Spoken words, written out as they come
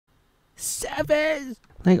Savage.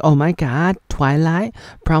 Like, oh my god, Twilight,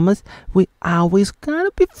 promise we always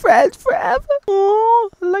gonna be friends forever. Oh,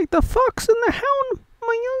 like the fox and the hound,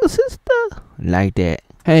 my younger sister. Like that.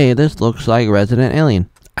 Hey, this looks like Resident Alien.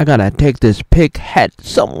 I gotta take this pig head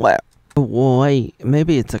somewhere. Wait,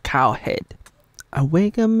 maybe it's a cow head. I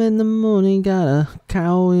wake up in the morning, got a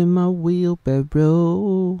cow in my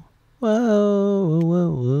wheelbarrow. Whoa,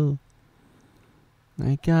 whoa, whoa.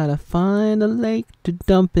 I gotta find a lake to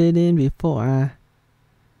dump it in before I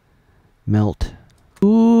melt.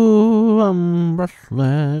 Ooh, I'm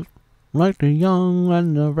restless, like the young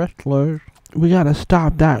and the restless. We gotta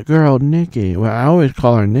stop that girl, Nikki. Well, I always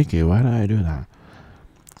call her Nikki. Why did I do that?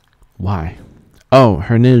 Why? Oh,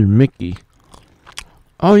 her name is Mickey.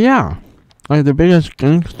 Oh yeah, like the biggest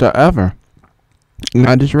gangster ever. And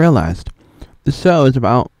I just realized the show is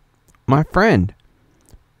about my friend,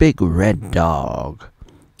 Big Red Dog,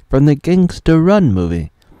 from the Gangster Run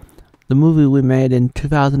movie, the movie we made in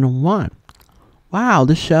 2001. Wow,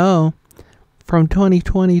 the show from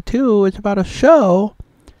 2022 is about a show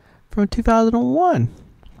from 2001.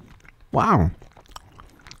 Wow.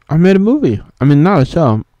 I made a movie. I mean, not a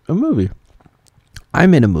show, a movie. I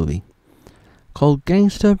made a movie called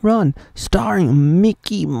Gangster Run, starring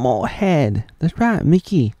Mickey Moorhead. That's right,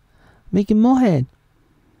 Mickey Moorhead.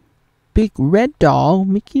 Big Red Dog,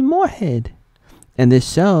 Mickey Moorhead. And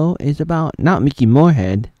this show is about not Mickey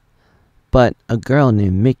Moorhead, but a girl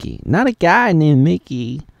named Mickey. Not a guy named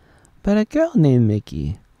Mickey, but a girl named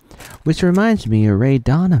Mickey. Which reminds me of Ray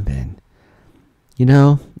Donovan. You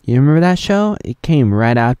know, you remember that show? It came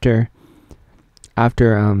right after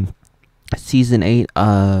season 8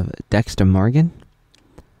 of Dexter Morgan.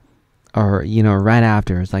 Or, you know, right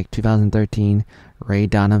after. It was like 2013. Ray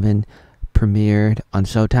Donovan premiered on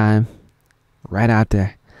Showtime. Right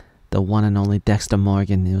after the one and only Dexter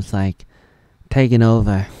Morgan. It was like taking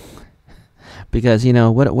over. Because, you know,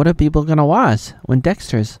 what are people gonna watch when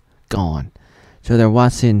Dexter's gone? So they're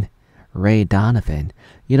watching Ray Donovan.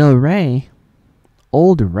 You know, Ray,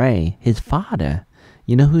 old Ray, his father.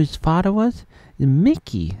 You know who his father was?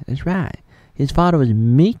 Mickey. That's right. His father was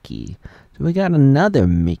Mickey. So we got another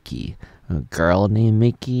Mickey. A girl named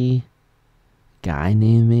Mickey. Guy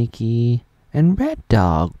named Mickey. And Red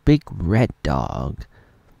Dog. Big Red Dog.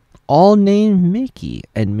 All named Mickey.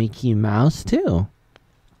 And Mickey Mouse too.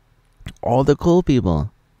 All the cool people.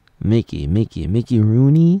 Mickey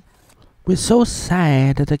Rooney. We're so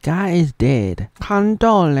sad that the guy is dead.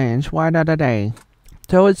 Condolence, why not today?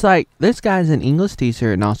 So it's like, this guy's an English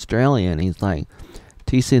teacher in Australia, and he's like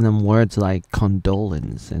teaching them words like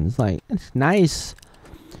condolence, and it's like, it's nice,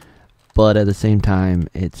 but at the same time,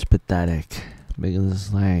 it's pathetic, because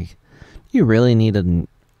it's like, you really need to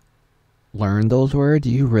learn those words?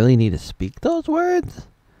 You really need to speak those words?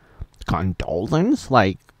 Condolence?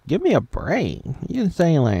 Like, give me a break. You can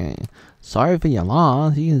say like, sorry for your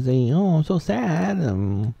loss. You can say, oh, I'm so sad,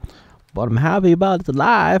 but I'm happy about his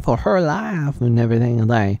life or her life and everything.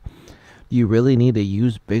 Like, you really need to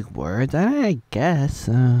use big words? I guess.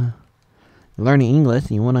 Learning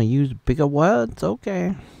English, you want to use bigger words?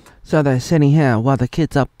 Okay. So they're sitting here while the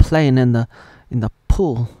kids are playing in the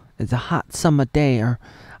pool. It's a hot summer day, or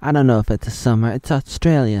I don't know if it's a summer. It's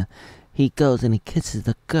Australia. He goes and he kisses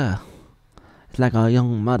the girl. It's like a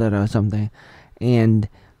young mother or something. And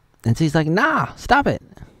she's like, nah, stop it.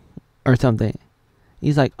 Or something.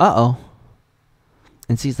 He's like, uh-oh.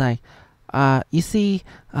 And she's like, you see,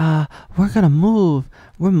 we're gonna move.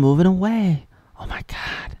 We're moving away. Oh my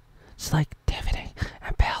god. It's like David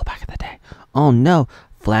and Belle back in the day. Oh no.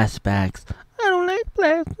 Flashbacks. I don't like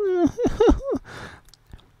flashbacks.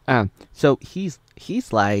 So he's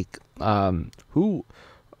like,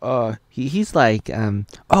 he's like,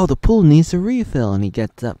 oh, the pool needs a refill, and he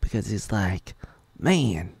gets up because he's like,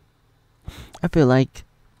 man, I feel like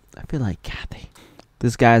Kathy.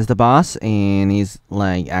 This guy's the boss, and he's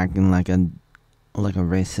like acting like a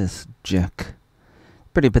racist jerk.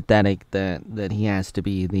 Pretty pathetic that he has to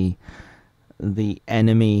be the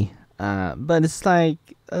enemy. But it's like,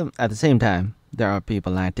 at the same time, there are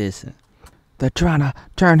people like this. They're trying to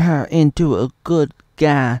turn her into a good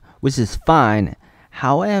guy, which is fine.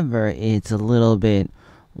 However, it's a little bit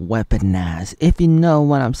weaponized. If you know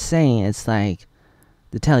what I'm saying, it's like,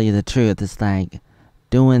 to tell you the truth, it's like,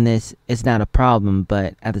 doing this, it's not a problem,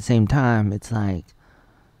 but at the same time, it's like,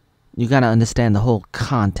 you gotta understand the whole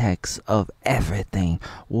context of everything,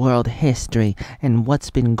 world history, and what's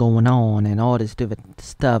been going on, and all this different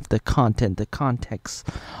stuff, the content, the context,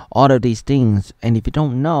 all of these things. And if you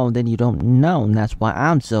don't know, then you don't know, and that's why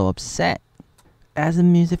I'm so upset. As the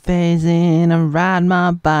music fades in, I ride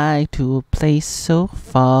my bike to a place so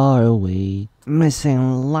far away.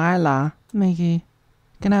 Missing Lila. Mickey,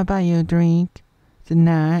 can I buy you a drink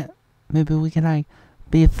tonight? Maybe we can like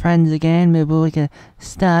be friends again. Maybe we can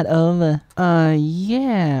start over.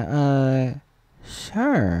 Yeah,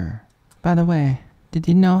 sure. By the way, did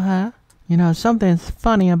you know her? You know, something's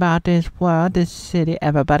funny about this world, this city.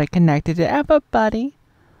 Everybody connected to everybody.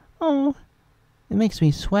 Oh, it makes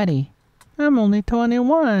me sweaty. I'm only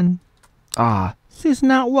 21. Ah, she's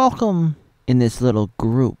not welcome in this little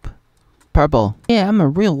group. Purple. Yeah, I'm a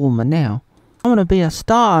real woman now. I want to be a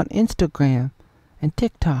star on Instagram and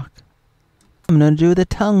TikTok. I'm gonna do the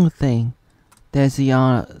tongue thing. There's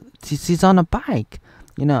the she's on a bike.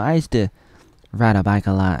 You know, I used to ride a bike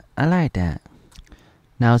a lot. I like that.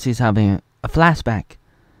 Now she's having a flashback.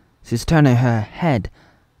 She's turning her head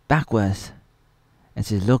backwards. And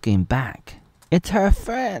she's looking back. It's her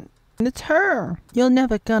friend. And it's her. You're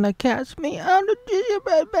never gonna catch me. I'm the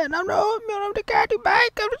Batman. I'm the catty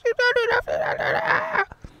bike.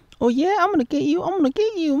 Oh yeah, I'm gonna get you. I'm gonna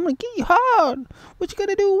get you hard. What you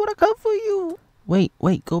gonna do when I come for you? Wait,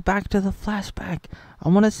 go back to the flashback. I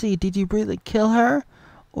wanna see, did you really kill her?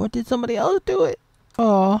 Or did somebody else do it?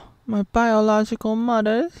 Oh, my biological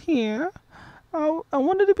mother is here. I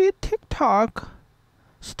wanted to be a TikTok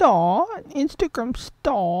star, an Instagram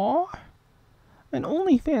star, an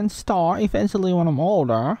OnlyFans star eventually when I'm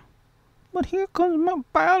older. But here comes my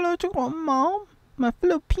biological mom, my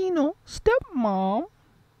Filipino stepmom,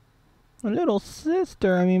 my little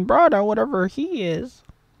sister, brother, whatever he is.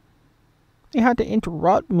 He had to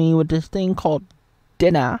interrupt me with this thing called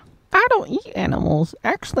dinner. I don't eat animals.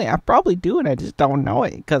 Actually, I probably do, and I just don't know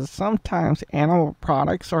it, because sometimes animal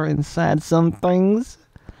products are inside some things,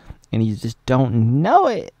 and you just don't know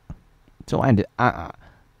it. So I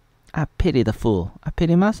pity the fool. I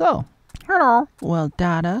pity myself. Hello. Well,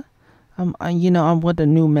 Dada, I'm with a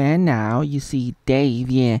new man now. You see, Dave,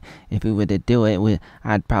 yeah, if we were to do it,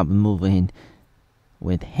 I'd probably move in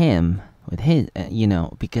with him, with his,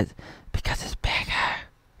 because it's bigger.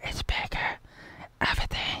 It's bigger.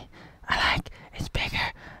 Everything I like is bigger.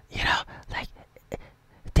 Like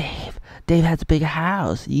Dave has a bigger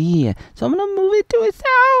house. Yeah. So I'm gonna move it to his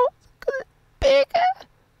house because it's bigger.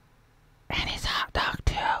 And his hot dog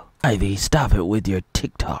too. Ivy, stop it with your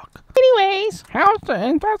TikTok. Anyways, how's the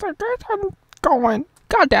investigation going?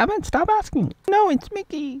 God damn it, stop asking. No, it's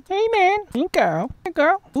Mickey. Hey man. Hey girl. Hey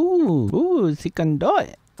girl. Ooh, she can do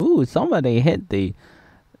it. Ooh, somebody hit the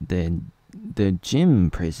gym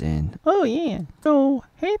prison. Oh yeah. So,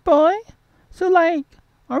 hey boy. So like,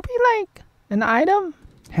 are we like an item?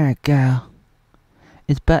 Hey girl.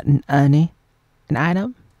 Is Button Ernie an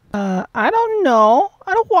item? I don't know.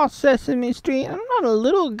 I don't watch Sesame Street. I'm not a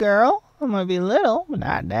little girl. I might be little, but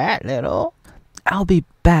not that little. I'll be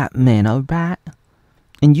Batman, alright?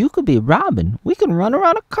 And you could be Robin. We can run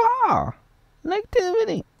around a car. Like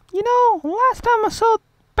Tiffany. Last time I saw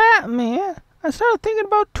Batman, I started thinking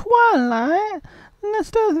about Twilight. Then I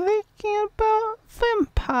started thinking about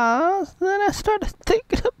vampires. Then I started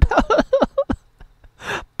thinking about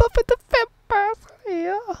Buffy the Vampire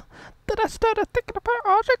Slayer. Then I started thinking about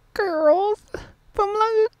all the girls from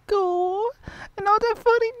long ago and all their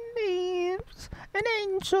funny names and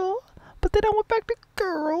Angel. But then I went back to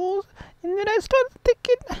girls and then I started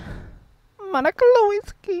thinking Monica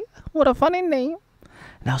Lewinsky. What a funny name.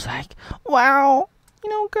 And I was like, wow,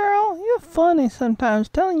 girl, you're funny sometimes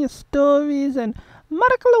telling your stories, and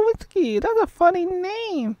Monica Lewinsky, that's a funny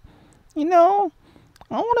name. I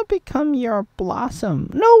want to become your Blossom.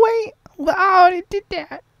 No, wait, I already did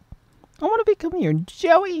that. I want to become your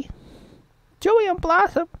Joey. Joey and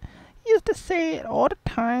Blossom. He used to say it all the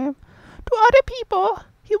time to other people.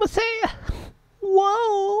 He would say,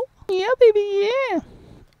 whoa, yeah, baby, yeah.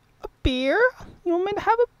 A beer? You want me to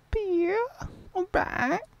have a beer?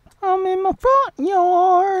 Alright. I'm in my front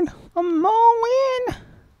yard. I'm mowing.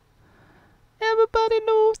 Everybody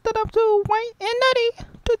knows that I'm so white and nutty.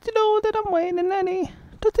 Don't you know that I'm white and nutty?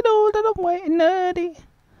 Don't you know that I'm white and nutty?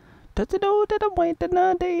 Don't you know that I'm white and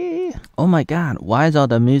nutty? Oh my god, why is all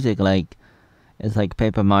the music like, it's like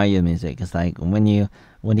Paper Mario music. It's like when you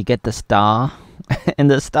get the star,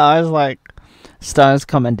 and the star is like, stars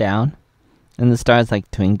coming down, and the star is like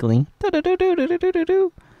twinkling.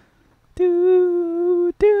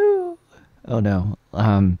 Oh no.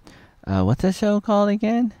 What's the show called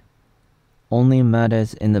again? Only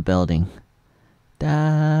Murders in the Building.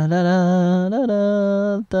 Da da da da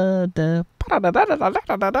da da.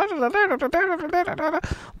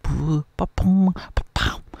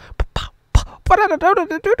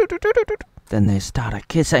 Then they started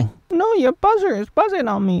kissing. No, your buzzer is buzzing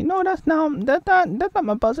on me. No, that's not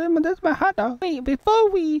my buzzer, but that's my hot dog. Wait, before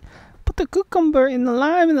we put the cucumber in the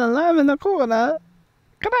lime and the lime in the coconut.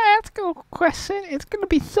 Can I ask you a question? It's gonna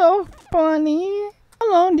be so funny.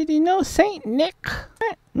 How long did you know Saint Nick?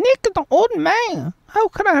 Nick is an old man. How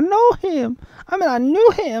could I know him? I mean, I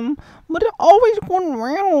knew him, but it's always going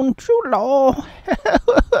around too long.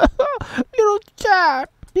 Little Jack,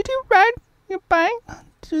 did you ride your bike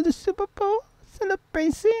to the Super Bowl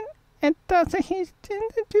celebration at Houston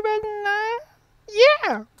in 2009?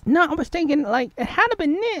 Yeah. No, I was thinking, like, it had to be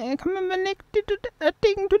Nick. I remember Nick did a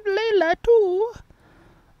thing to Layla, too.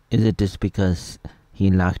 Is it just because he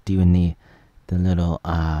locked you in the little,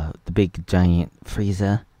 the big giant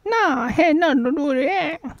freezer? Nah, I had nothing to do with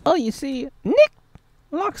that. Oh, you see, Nick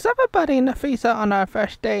locks everybody in the freezer on our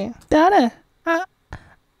first day. Dada, I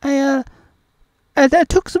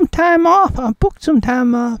took some time off. I booked some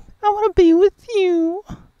time off. I want to be with you.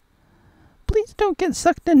 Please don't get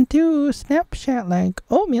sucked into Snapchat like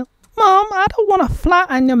oatmeal. Mom, I don't want to fly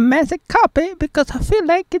on your magic carpet because I feel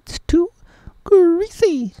like it's too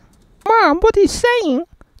greasy. Mom, what are you saying?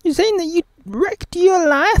 You're saying that you wrecked your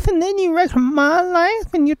life and then you wrecked my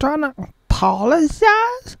life and you're trying to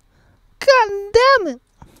apologize? God damn it.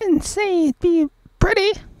 And say it'd be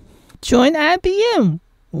pretty. Join IBM,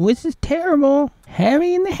 which is terrible.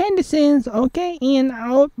 Harry and the Hendersons, okay, in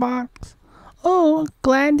outbox. Oh,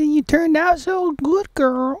 glad that you turned out so good,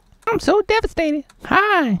 girl. I'm so devastated.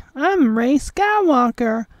 Hi, I'm Ray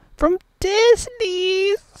Skywalker from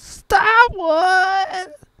Disney's Star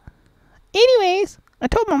Wars. Anyways, I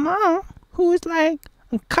told my mom, who is like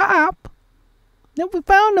a cop, that we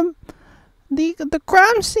found the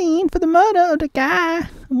crime scene for the murder of the guy,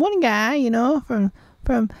 one guy, you know,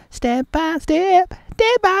 from Step by Step,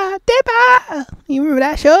 Day by Day by. You remember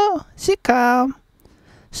that show? Sitcom,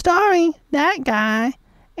 starring that guy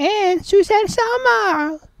and Susan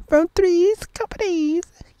Summer from Three's Companies.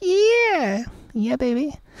 Yeah,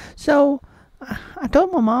 baby. So I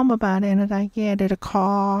told my mom about it, and I was like, yeah, there's a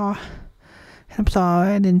car. I'm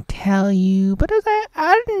sorry I didn't tell you, but I was like,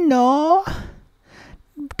 I didn't know.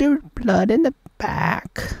 There's blood in the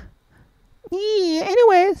back. Yeah,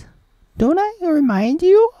 anyways, don't I remind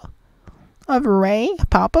you of Ray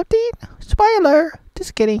Palpatine? Spoiler.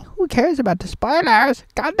 Just kidding. Who cares about the spoilers?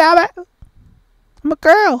 God damn it. I'm a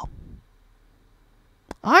girl.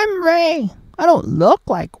 I'm Ray. I don't look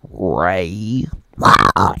like Ray.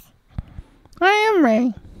 I am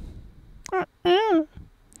Ray.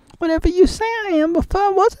 Whatever you say I am before I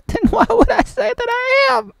wasn't, then why would I say that I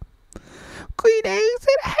am? Green eggs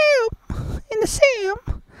and ham in the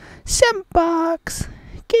Sam box,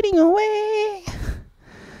 getting away.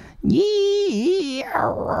 Yeah.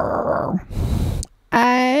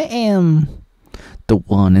 I am the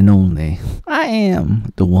one and only. I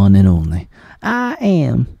am the one and only. I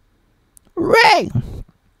am Ray.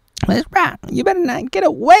 That's right. You better not get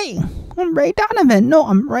away. I'm Ray Donovan. No,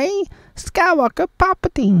 I'm Ray Skywalker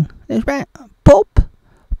Palpatine. That's right.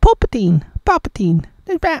 Palpatine.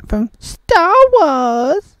 That's right. From Star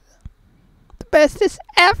Wars. The bestest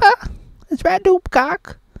ever. That's right,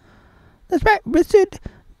 Doomcock. That's right, Richard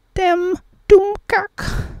Dem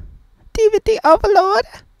Doomcock. DVD Overlord.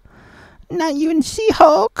 Not even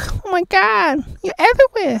She-Hulk. Oh my God. You're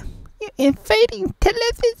everywhere. You're invading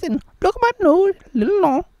television. Look at my nose. Little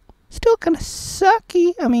long. Still kind of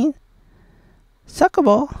sucky. I mean,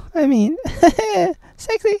 suckable. I mean,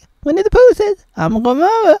 sexy. Winnie the Pooh says, I'm going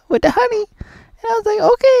over with the honey. And I was like,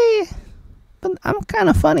 okay. But I'm kind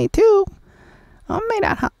of funny too. I'm made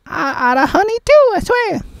out of honey too, I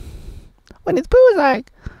swear. Winnie the Pooh was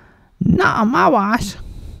like, not on my watch.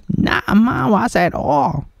 Not on my watch at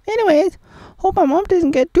all. Anyways, hope my mom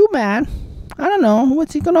doesn't get too mad. I don't know.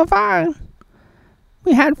 What's he gonna find?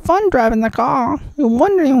 We had fun driving the car. You're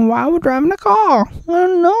wondering why we're driving the car. I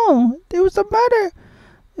don't know. There was a murder.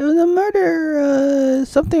 It was a murder.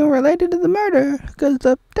 Something related to the murder. Because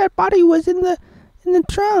that body was in the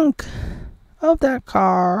trunk of that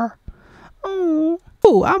car. Oh,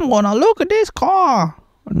 I'm gonna look at this car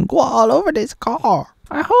and go all over this car.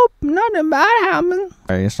 I hope nothing bad happens.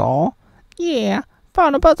 I saw. Yeah,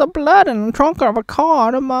 found a bunch of blood in the trunk of a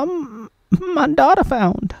car that my daughter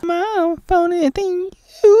found. Mom, found anything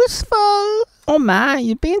useful? Oh my,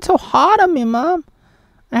 you're being so hard on me, Mom.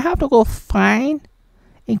 I have to go find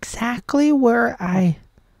exactly where I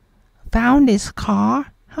found this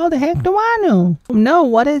car. How the heck do I know? No,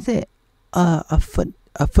 what is it? A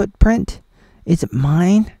footprint? Is it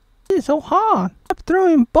mine? It's so hard. Stop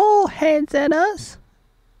throwing bull heads at us.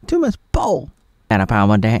 Too much bull. Got a problem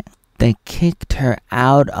with that? They kicked her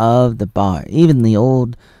out of the bar. Even the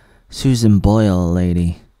old Susan Boyle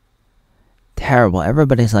lady. Terrible.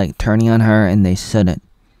 Everybody's like turning on her and they shouldn't.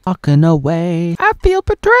 Walking away, I feel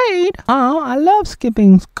betrayed. Oh, I love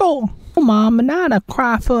skipping school. Oh, Mom, not a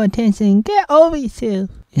cry for attention. Get over yourself.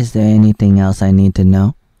 Is there anything else I need to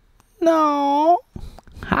know? No.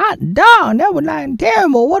 Hot dog, that was like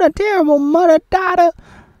terrible. What a terrible mother-daughter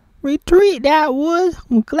retreat that was.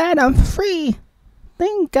 I'm glad I'm free.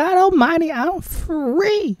 Thank God Almighty, I'm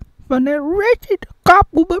free from that wretched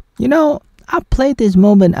couple. You know, I played this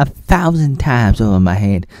moment 1,000 times over my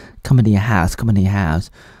head. Coming to your house,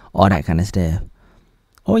 all that kind of stuff.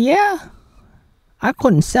 Oh yeah? I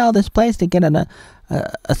couldn't sell this place to get a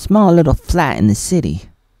small little flat in the city.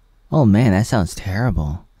 Oh man, that sounds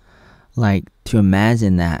terrible. Like, to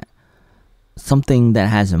imagine that something that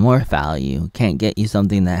has more value can't get you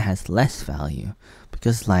something that has less value.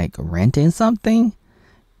 Because, like, renting something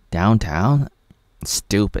downtown,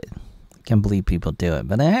 stupid. I can't believe people do it,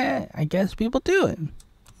 but I guess people do it.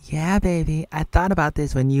 Yeah, baby, I thought about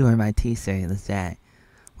this when you were my teacher, Saget,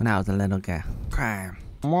 when I was a little girl. Crying.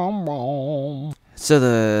 So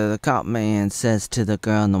the cop man says to the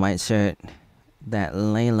girl in the white shirt that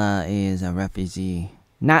Layla is a refugee.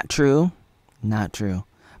 Not true. Not true.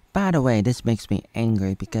 By the way, this makes me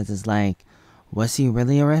angry because it's like, was he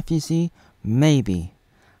really a refugee? Maybe.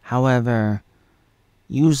 However,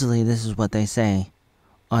 usually this is what they say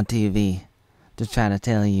on TV to try to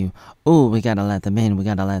tell you, oh, we gotta let them in,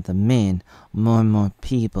 more and more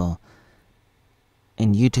people.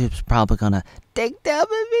 And YouTube's probably gonna take down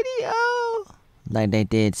the video. Like they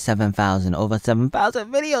did over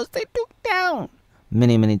 7,000 videos they took down.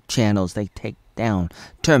 Many channels they take down,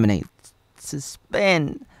 terminate,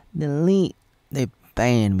 suspend, delete. They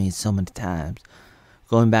banned me so many times.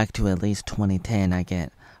 Going back to at least 2010, I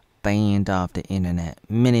get banned off the internet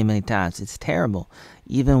many times. It's terrible.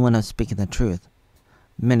 Even when I'm speaking the truth,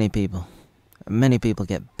 many people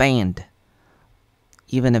get banned.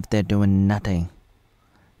 Even if they're doing nothing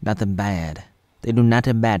bad. They do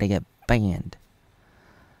nothing bad, they get banned.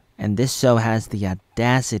 And this show has the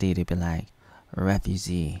audacity to be like,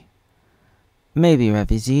 refugee. Maybe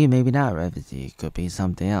refugee, maybe not refugee. Could be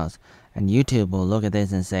something else. And YouTube will look at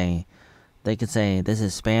this and say, they could say this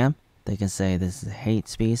is spam. They could say this is hate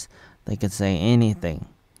speech. They could say anything.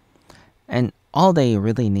 And all they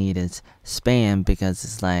really need is spam, because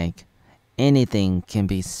it's like anything can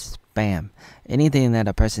be spam. Anything that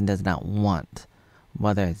a person does not want.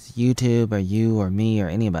 Whether it's YouTube or you or me or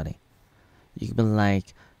anybody. You can be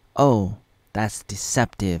like, oh, that's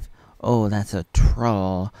deceptive. Oh, that's a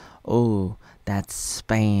troll. Oh, that's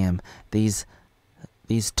spam. These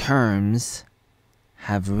terms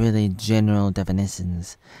have really general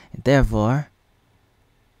definitions. And therefore,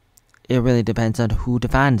 it really depends on who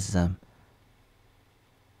defines them.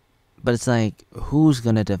 But it's like, who's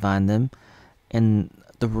gonna define them? And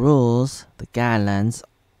the rules, the guidelines,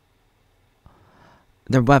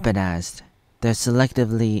 they're weaponized. They're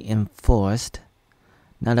selectively enforced.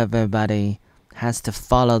 Not everybody has to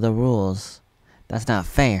follow the rules. That's not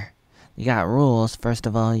fair. You got rules. First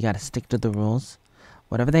of all, you gotta stick to the rules.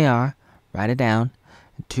 Whatever they are, write it down.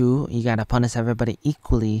 2, you gotta punish everybody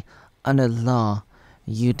equally under the law.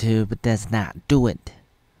 YouTube does not do it.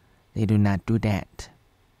 They do not do that.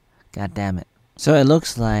 God damn it. So it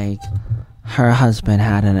looks like her husband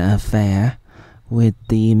had an affair with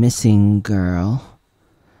the missing girl.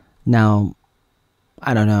 Now,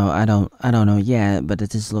 I don't know yet, but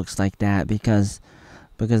it just looks like that because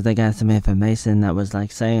they got some information that was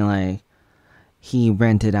like saying like he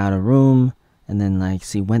rented out a room and then like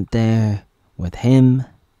she went there with him.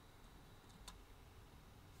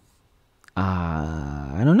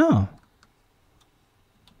 I don't know.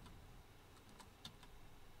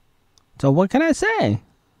 So what can I say?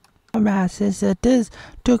 Alright, sister, this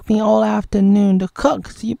took me all afternoon to cook,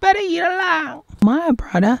 so you better eat along. My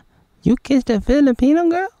brother, you kissed a Filipino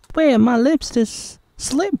girl? Where my lips just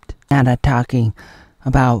slipped. Now they're talking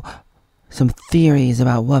about some theories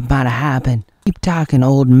about what might have happened. Keep talking,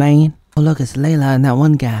 old man. Oh look, it's Layla and that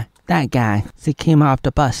one guy. That guy. She came off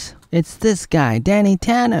the bus. It's this guy, Danny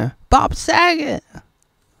Tanner, Bob Saget.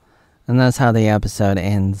 And that's how the episode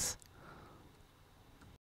ends.